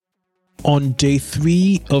On day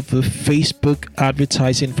 3 of the Facebook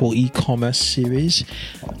Advertising for E-commerce series,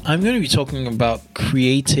 I'm going to be talking about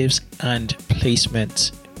creatives and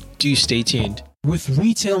placements. Do stay tuned. With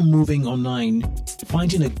retail moving online,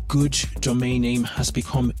 finding a good domain name has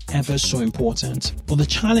become ever so important. But the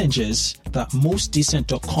challenge is that most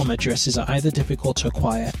decent .com addresses are either difficult to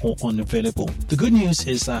acquire or unavailable. The good news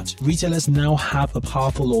is that retailers now have a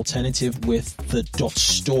powerful alternative with the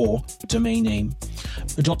 .store domain name.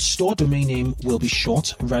 A .store domain name will be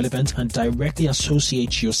short, relevant, and directly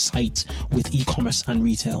associate your site with e-commerce and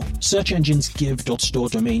retail. Search engines give .store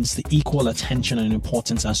domains the equal attention and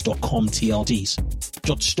importance as .com TLDs.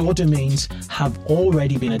 .store domains have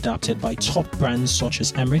already been adapted by top brands such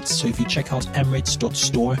as Emirates. So if you check out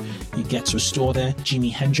Emirates.store, you get to a store there. Jimi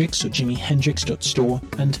Hendrix, so JimiHendrix.store,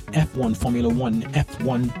 and F1 Formula One,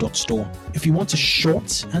 F1.store. If you want a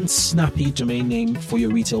short and snappy domain name for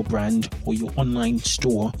your retail brand or your online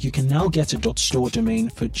store, you can now get a .store domain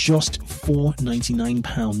for just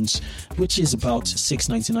 £4.99, which is about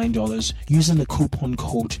 $6.99, using the coupon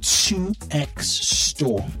code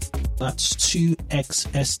 2XSTORE. That's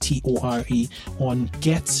 2XSTORE on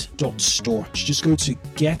get.store. Just go to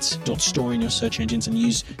get.store in your search engines and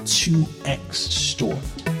use 2XStore.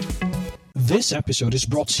 This episode is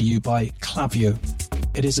brought to you by Klaviyo.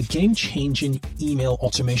 It is a game-changing email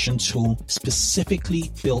automation tool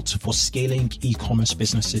specifically built for scaling e-commerce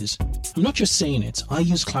businesses. I'm not just saying it, I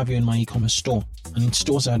use Klaviyo in my e-commerce store, and in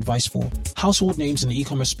stores I advise for. Household names in the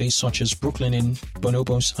e-commerce space such as Brooklyn Inn,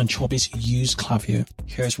 Bonobos, and Chubbies use Klaviyo.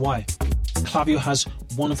 Here's why. Klaviyo has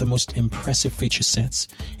one of the most impressive feature sets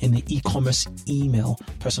in the e-commerce email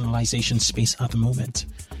personalization space at the moment.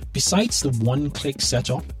 Besides the one-click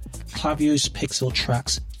setup, Klaviyo's Pixel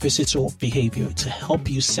tracks visitor behavior to help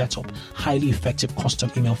you set up highly effective custom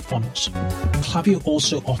email funnels. Klaviyo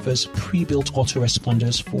also offers pre-built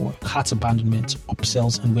autoresponders for cart abandonment,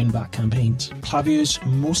 upsells, and win-back campaigns. Klaviyo's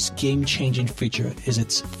most game-changing feature is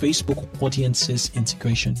its Facebook Audiences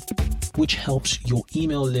integration, which helps your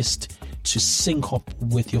email list to sync up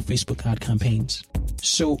with your Facebook ad campaigns.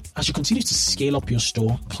 So as you continue to scale up your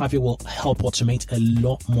store, Klaviyo will help automate a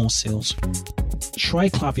lot more sales. Try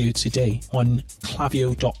Klaviyo today on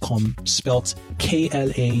klaviyo.com, spelled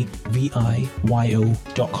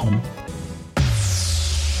KLAVIYO.com.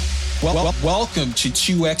 Welcome to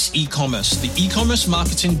 2X E-commerce, the e-commerce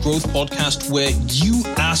marketing growth podcast where you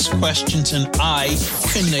ask questions and I,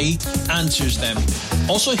 Kane, answers them.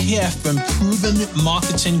 Also hear from proven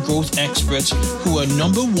marketing growth experts who are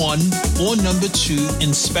number 1 or number 2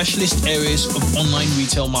 in specialist areas of online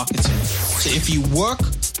retail marketing. So if you work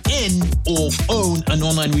in or own an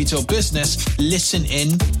online retail business, listen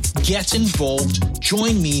in, get involved,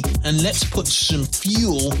 join me, and let's put some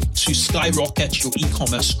fuel to skyrocket your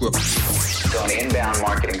e-commerce growth. So on the inbound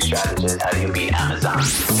marketing strategist, how do you beat Amazon?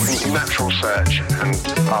 Natural search and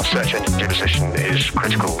our search engine position is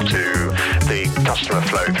critical to the customer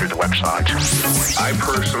flow through the website. I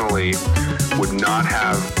personally would not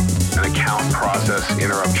have an account process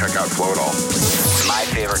interrupt checkout flow at all. My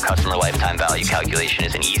favorite customer lifetime value calculation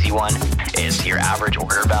is an easy one. It's your average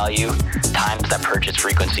order value times that purchase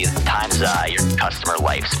frequency times your customer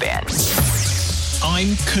lifespan.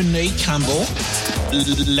 I'm Kane Campbell.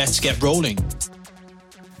 Let's get rolling.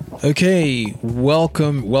 Okay,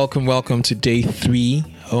 welcome to day 3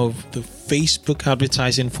 of the Facebook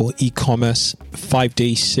Advertising for E-commerce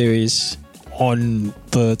 5-day series on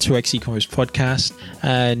the 2X E-commerce podcast.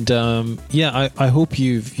 And I hope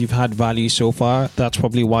you've had value so far. That's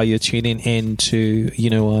probably why you're tuning in to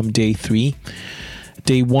day 3.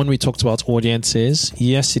 Day 1, we talked about audiences.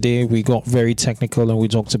 Yesterday, we got very technical and we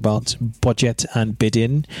talked about budget and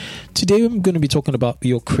bidding. Today, I'm going to be talking about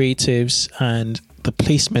your creatives and the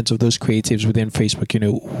placement of those creatives within Facebook.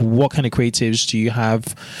 What kind of creatives do you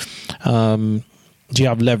have? Do you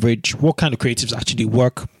have leverage? What kind of creatives actually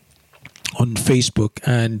work on Facebook,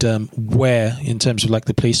 and where, in terms of like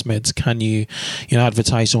the placements, can you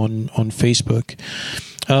advertise on Facebook?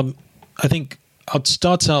 I think I'd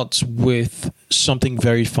start out with something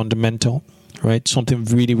very fundamental, right? Something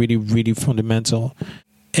really, really, really fundamental.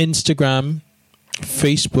 Instagram,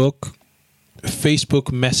 Facebook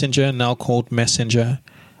Messenger, now called Messenger,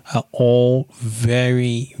 are all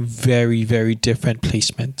very, very, very different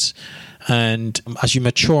placements. And as you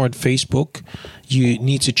mature on Facebook, you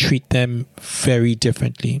need to treat them very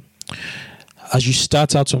differently. As you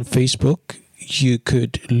start out on Facebook, you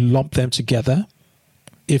could lump them together.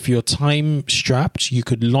 If you're time strapped, you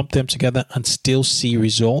could lump them together and still see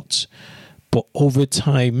results. But over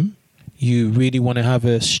time, you really want to have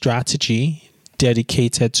a strategy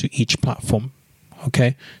dedicated to each platform.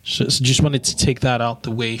 Okay, so just wanted to take that out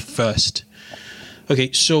the way first.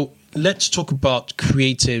 Okay, so let's talk about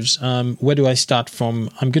creatives. Where do I start from?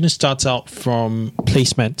 I'm going to start out from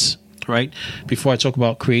placement, right? Before I talk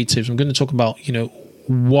about creatives, I'm going to talk about,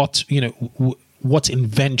 what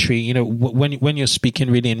inventory, when you're speaking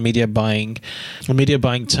really in media buying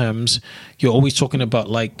terms, you're always talking about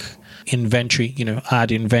like inventory,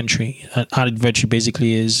 ad inventory. Ad inventory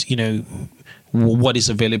basically is, what is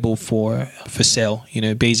available for sale,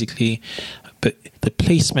 basically. But the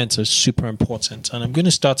placements are super important. And I'm going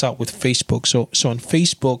to start out with Facebook. So on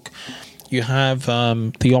Facebook, you have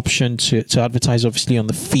the option to advertise, obviously, on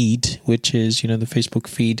the feed, which is, the Facebook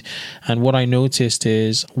feed. And what I noticed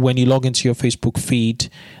is when you log into your Facebook feed,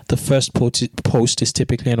 the first post is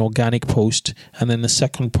typically an organic post. And then the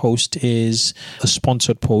second post is a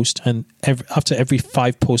sponsored post. And after every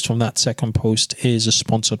 5 posts from that second post is a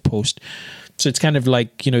sponsored post. So it's kind of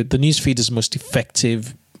like, the newsfeed is the most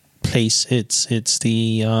effective place. It's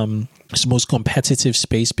the most competitive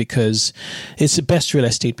space because it's the best real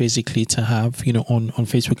estate basically to have, on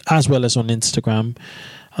Facebook as well as on Instagram.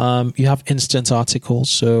 You have instant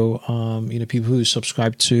articles. So, people who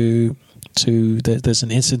subscribe to there's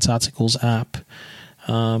an instant articles app.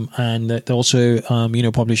 And there are also,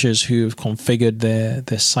 publishers who have configured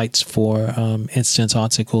their sites for instant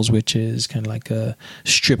articles, which is kind of like a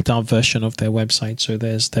stripped down version of their website. So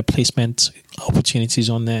there's their placement opportunities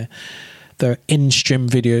on there. There are in-stream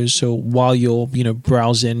videos. So while you're,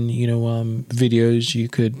 browsing, videos, you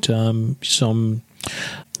could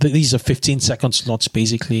these are 15-second slots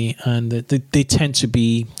basically, and they tend to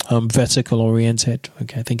be vertical oriented.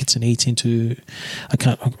 Okay, I think it's an 18 to. I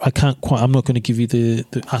can't quite. I'm not going to give you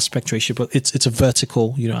the aspect ratio, but it's a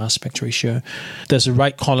vertical aspect ratio. There's a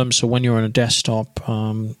right column, so when you're on a desktop,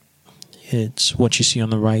 it's what you see on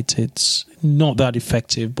the right. It's not that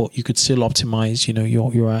effective, but you could still optimize,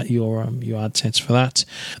 your ad sets for that.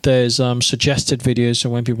 There's suggested videos, so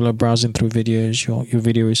when people are browsing through videos, your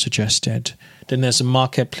video is suggested. Then there's a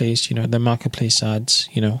marketplace, the marketplace ads,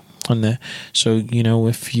 on there. So,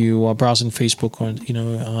 if you are browsing Facebook or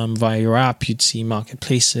via your app, you'd see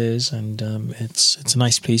marketplaces, and it's a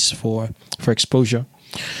nice place for exposure.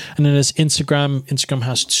 And then there's Instagram. Instagram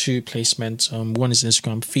has 2 placements. One is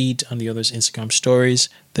Instagram feed and the other is Instagram stories.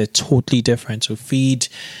 They're totally different. So feed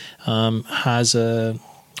has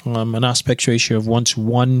an aspect ratio of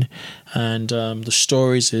 1:1, and the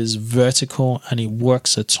stories is vertical, and it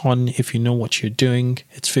works a ton if you know what you're doing.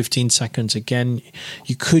 It's 15 seconds. Again,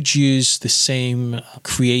 you could use the same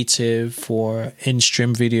creative for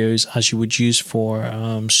in-stream videos as you would use for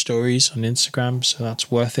stories on Instagram, so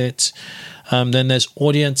that's worth it. Then there's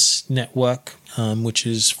Audience Network, which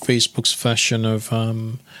is Facebook's version of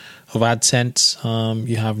AdSense.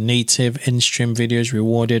 You have native in-stream videos,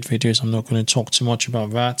 rewarded videos. I'm not going to talk too much about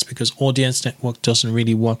that because Audience Network doesn't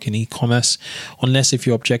really work in e-commerce unless if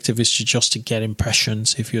your objective is to get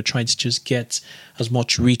impressions. If you're trying to just get as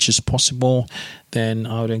much reach as possible, then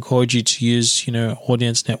I would encourage you to use,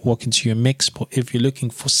 Audience Network into your mix. But if you're looking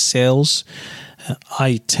for sales,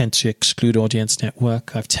 I tend to exclude Audience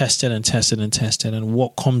Network. I've tested, and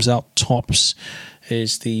what comes out tops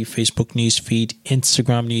is the Facebook newsfeed,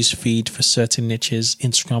 Instagram newsfeed for certain niches.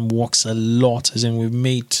 Instagram works a lot, as in we've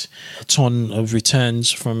made a ton of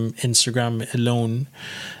returns from Instagram alone.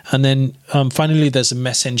 And then finally, there's a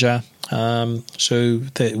messenger. So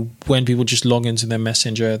that when people just log into their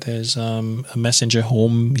messenger, there's a messenger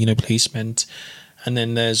home, placement. And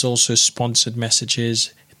then there's also sponsored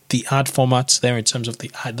messages. The ad formats there in terms of the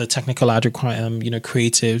technical ad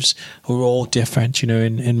creatives are all different,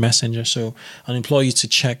 in Messenger. So I'll implore you to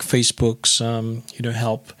check Facebook's,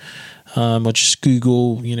 help, or just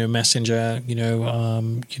Google, Messenger,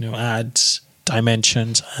 ads,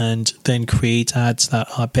 dimensions, and then create ads that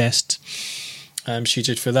are best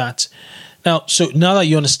suited for that. Now that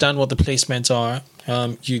you understand what the placements are,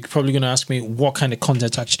 you're probably going to ask me what kind of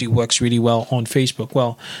content actually works really well on Facebook.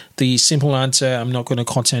 Well, the simple answer, I'm not going to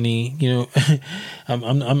cut any,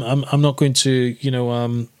 I'm not going to,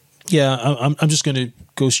 I'm just going to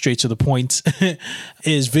go straight to the point,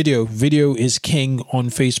 is video. Video is king on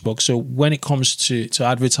Facebook. So when it comes to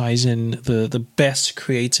advertising, the best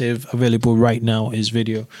creative available right now is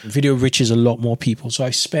video. Video reaches a lot more people. So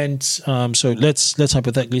I spent, so let's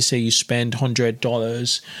hypothetically say you spend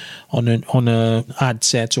 $100 on an ad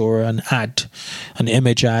set or an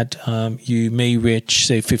image ad. You may reach,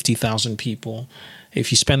 say, 50,000 people.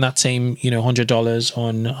 if you spend that same, $100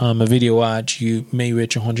 on a video ad, you may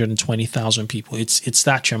reach 120,000 people. It's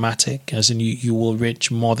that dramatic, as in you will reach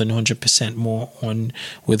more than 100% more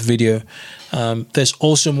with video. There's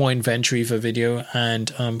also more inventory for video, and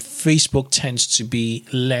Facebook tends to be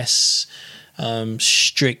less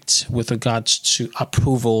strict with regards to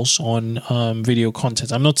approvals on video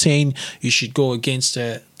content. I'm not saying you should go against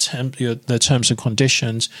the terms and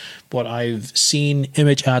conditions, but I've seen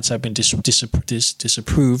image ads have been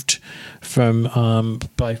disapproved from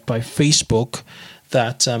by Facebook,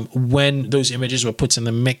 that when those images were put in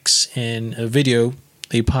the mix in a video,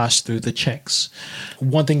 they pass through the checks.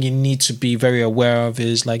 One thing you need to be very aware of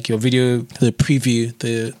is like your video, the preview,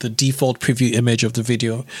 the default preview image of the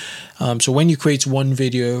video. So when you create one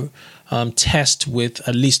video, test with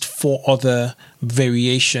at least 4 other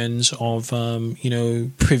variations of,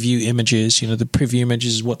 preview images. The preview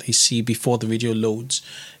images is what they see before the video loads.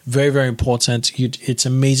 Very, very important. It's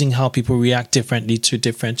amazing how people react differently to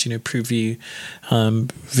different, preview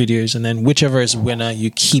videos, and then whichever is winner, you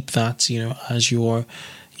keep that, as your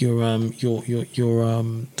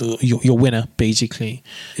winner. Basically,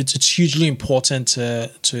 it's hugely important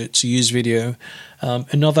to use video.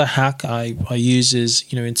 Another hack I use is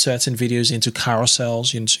inserting videos into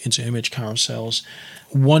carousels, into image carousels.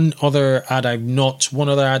 One other ad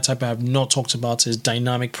type I have not talked about is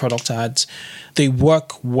dynamic product ads. They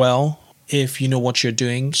work well if you know what you're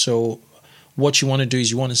doing. So what you want to do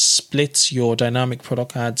is you want to split your dynamic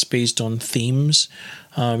product ads based on themes.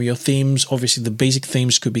 Your themes, obviously the basic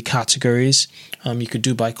themes could be categories. You could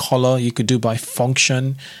do by color, you could do by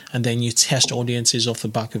function, and then you test audiences off the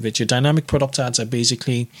back of it. Your dynamic product ads are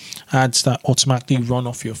basically ads that automatically run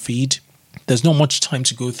off your feed. There's not much time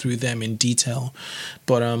to go through them in detail,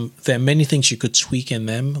 but there are many things you could tweak in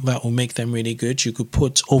them that will make them really good. You could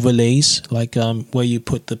put overlays, like where you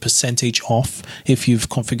put the percentage off if you've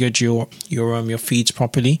configured your feeds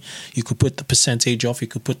properly. You could put the percentage off. You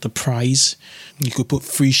could put the price. You could put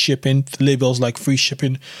free shipping, labels like free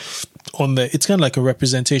shipping on there. It's kind of like a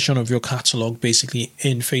representation of your catalog basically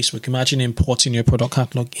in Facebook. Imagine importing your product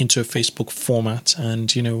catalog into a Facebook format and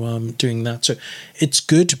doing that. So it's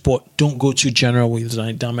good, but don't go too general with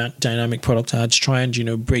dynamic product ads. Try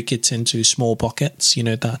and break it into small buckets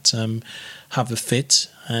that have a fit.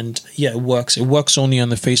 And yeah, it works. It works only on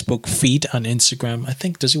the Facebook feed and Instagram. I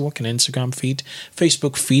think, does it work in Instagram feed?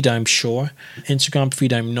 Facebook feed, I'm sure. Instagram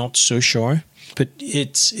feed, I'm not so sure. But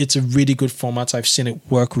it's a really good format. I've seen it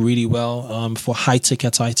work really well for high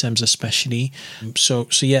ticket items, especially. So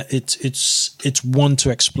yeah, it's one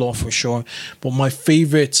to explore for sure. But my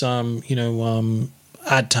favorite,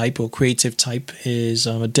 ad type or creative type is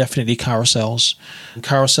definitely carousels.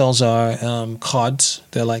 Carousels are cards.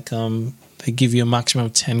 They're like they give you a maximum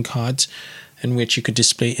of 10 cards, in which you could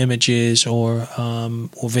display images or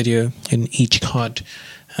video in each card.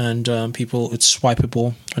 And it's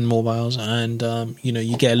swipeable on mobiles, and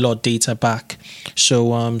you get a lot of data back.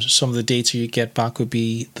 So some of the data you get back would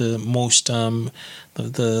be the most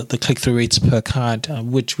the click-through rates per card,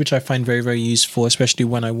 which I find very, very useful, especially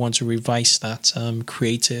when I want to revise that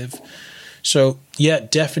creative. So yeah,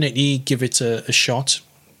 definitely give it a shot.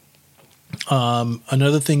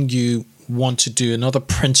 Another thing you want to do, another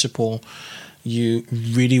principle you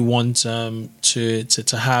really want to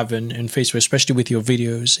have in Facebook, especially with your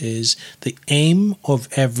videos, is the aim of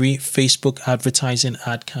every Facebook advertising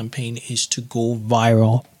ad campaign is to go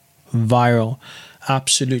viral.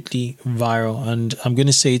 Absolutely viral. And I'm going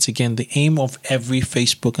to say it again, the aim of every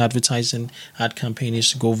Facebook advertising ad campaign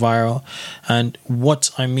is to go viral. And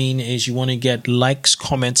what I mean is you want to get likes,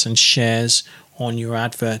 comments, and shares on your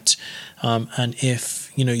advert. And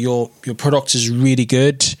if your product is really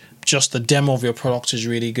good, just the demo of your product is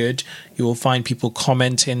really good, you will find people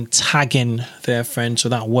commenting, tagging their friends. So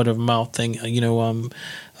that word of mouth thing,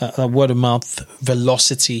 that word of mouth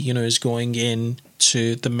velocity, is going in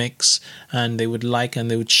to the mix, and they would like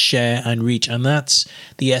and they would share and reach. And that's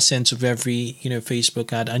the essence of every,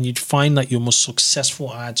 Facebook ad. And you'd find that your most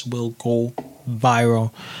successful ads will go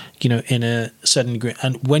viral, in a certain degree.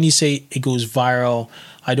 And when you say it goes viral,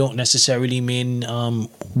 I don't necessarily mean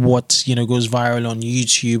what goes viral on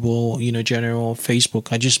YouTube or general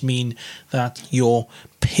Facebook. I just mean that your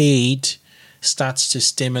paid starts to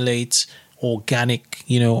stimulate organic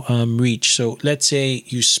reach. So let's say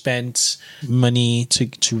you spent money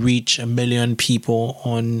to reach 1 million people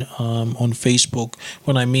on Facebook.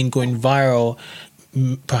 When I mean going viral,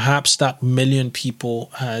 perhaps that 1 million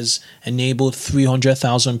people has enabled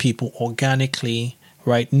 300,000 people organically,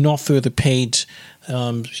 right? Not through the paid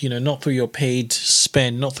not through your paid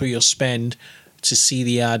spend, not through your spend, to see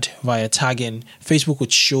the ad via tagging, Facebook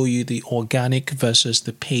would show you the organic versus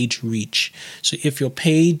the paid reach. So if your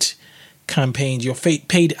paid campaigns, your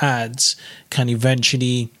paid ads can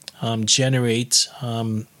eventually generate,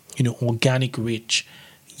 organic reach,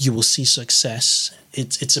 you will see success.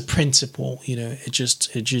 It's a principle, it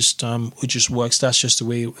just works. That's just the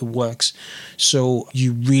way it works. So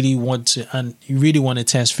you really want to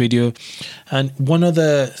test video. And one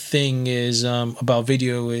other thing is about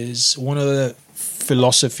video is one other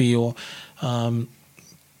philosophy or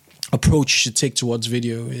approach you should take towards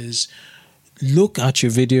video is look at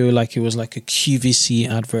your video like it was like a QVC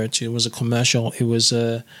advert. It was a commercial. It was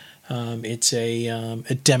it's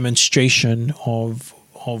a demonstration of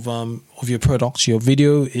your product. Your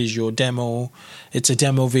video is your demo. It's a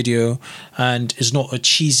demo video, and it's not a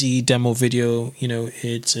cheesy demo video.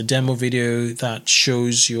 It's a demo video that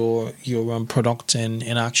shows your product in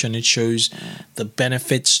action. It shows the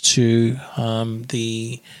benefits to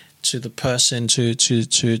the person,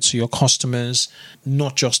 to your customers,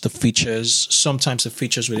 not just the features. Sometimes the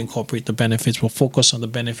features will incorporate the benefits. We'll focus on the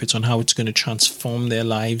benefits, on how it's going to transform their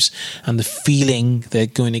lives and the feeling they're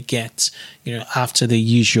going to get, after they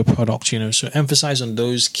use your product. So emphasize on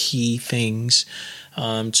those key things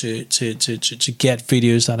to get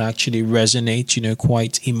videos that actually resonate,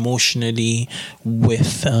 quite emotionally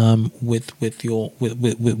with your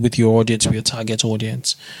audience, with your target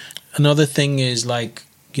audience. Another thing is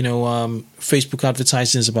Facebook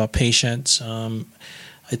advertising is about patience.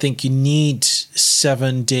 I think you need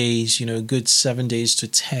 7 days, good 7 days to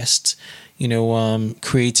test,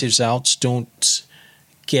 creatives out. Don't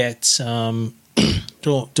get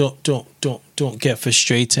don't get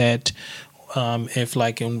frustrated if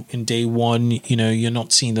in day one, you're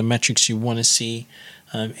not seeing the metrics you want to see.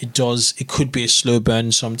 It could be a slow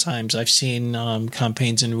burn sometimes. I've seen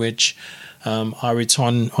campaigns in which our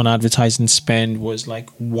return on advertising spend was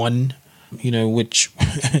 1, which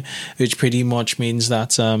which pretty much means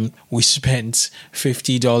that we spent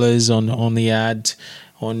 $50 on the ad,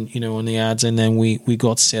 on the ads, and then we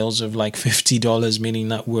got sales of $50, meaning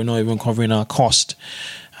that we're not even covering our cost.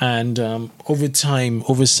 And over time,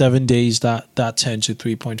 over 7 days, that turned to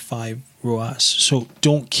 3.5 ROAS. So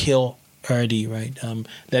don't kill early, right?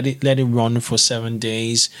 Let it run for 7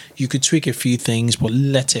 days. You could tweak a few things, but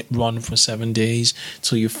let it run for 7 days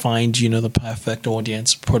till you find the perfect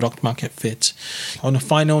audience, product market fit. On a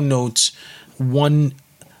final note, one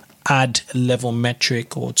ad level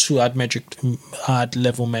metric or two ad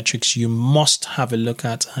level metrics you must have a look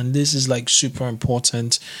at, and this is super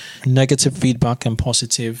important: negative feedback and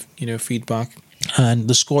positive feedback. And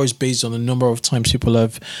the score is based on the number of times people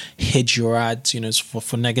have hid your ads,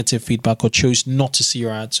 for negative feedback, or chose not to see your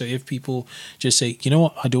ad. So if people just say,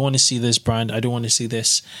 I don't want to see this brand, I don't want to see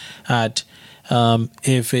this ad,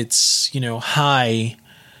 if it's, high,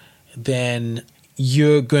 then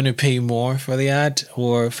you're going to pay more for the ad,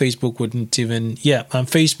 or Facebook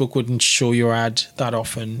wouldn't show your ad that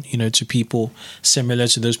often, to people similar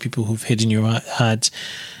to those people who've hidden your ad.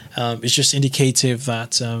 It's just indicative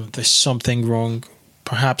that there's something wrong.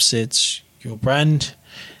 Perhaps it's your brand,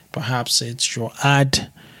 perhaps it's your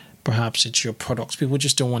ad, perhaps it's your products. People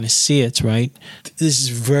just don't want to see it, right? This is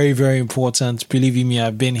very, very important. Believe me,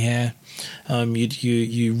 I've been here.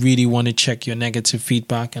 You really want to check your negative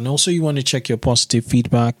feedback, and also you want to check your positive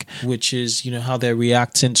feedback, which is how they're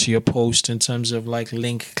reacting to your post in terms of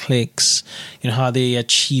link clicks, how they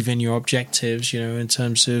achieving your objectives, in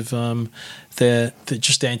terms of their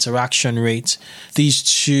interaction rate. These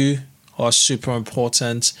two are super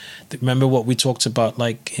important. Remember what we talked about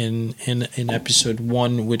in episode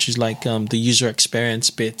 1, which is the user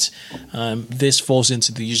experience bit. This falls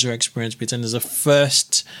into the user experience bit, and there's a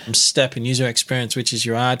first step in user experience, which is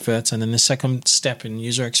your advert, and then the second step in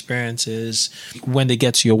user experience is when they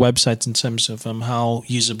get to your website, in terms of how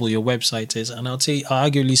usable your website is. And I'll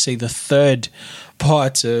arguably say the third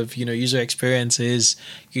part of user experience is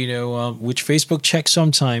which Facebook checks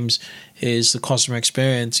sometimes, is the customer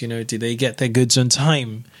experience. Did they get their goods on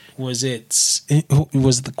time? Was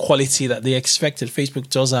the quality that they expected?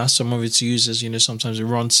 Facebook does ask some of its users, sometimes it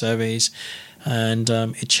runs surveys, and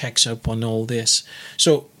it checks up on all this.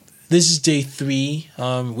 So this is day 3.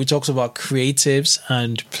 We talked about creatives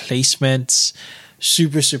and placements.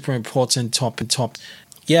 Super, super important topic.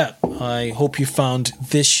 Yeah, I hope you found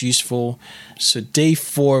this useful. So day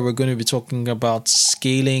 4, we're going to be talking about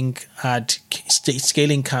scaling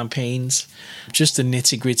campaigns, just the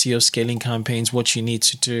nitty-gritty of scaling campaigns, what you need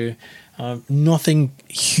to do. Nothing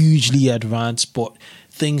hugely advanced, but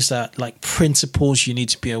things that like principles you need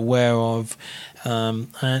to be aware of. And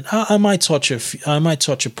I might touch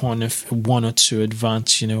upon one or two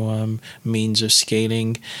advanced, means of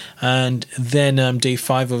scaling. And then day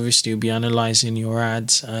 5, obviously, will be analyzing your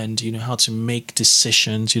ads and, how to make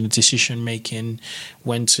decisions, decision making,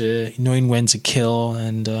 knowing when to kill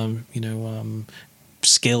and,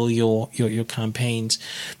 scale your campaigns.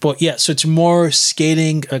 But yeah, so tomorrow,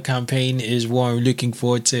 scaling a campaign is what I'm looking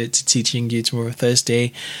forward to teaching you tomorrow,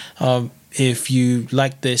 Thursday. If you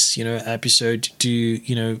like this, episode, do,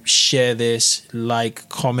 share this, like,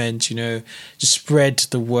 comment, just spread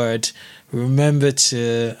the word. Remember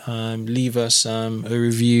to leave us a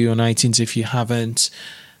review on iTunes if you haven't.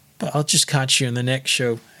 But I'll just catch you in the next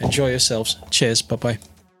show. Enjoy yourselves. Cheers. Bye-bye.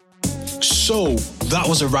 So that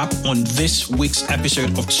was a wrap on this week's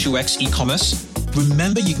episode of 2X E-Commerce.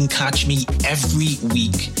 Remember, you can catch me every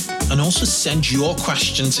week and also send your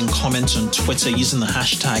questions and comments on Twitter using the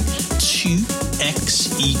hashtag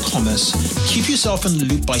 2XEcommerce. Keep yourself in the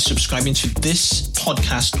loop by subscribing to this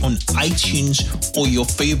podcast on iTunes or your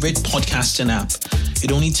favorite podcasting app.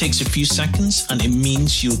 It only takes a few seconds and it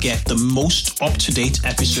means you'll get the most up-to-date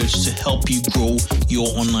episodes to help you grow your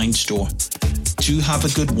online store. Do have a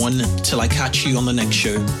good one till I catch you on the next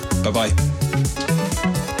show. Bye-bye.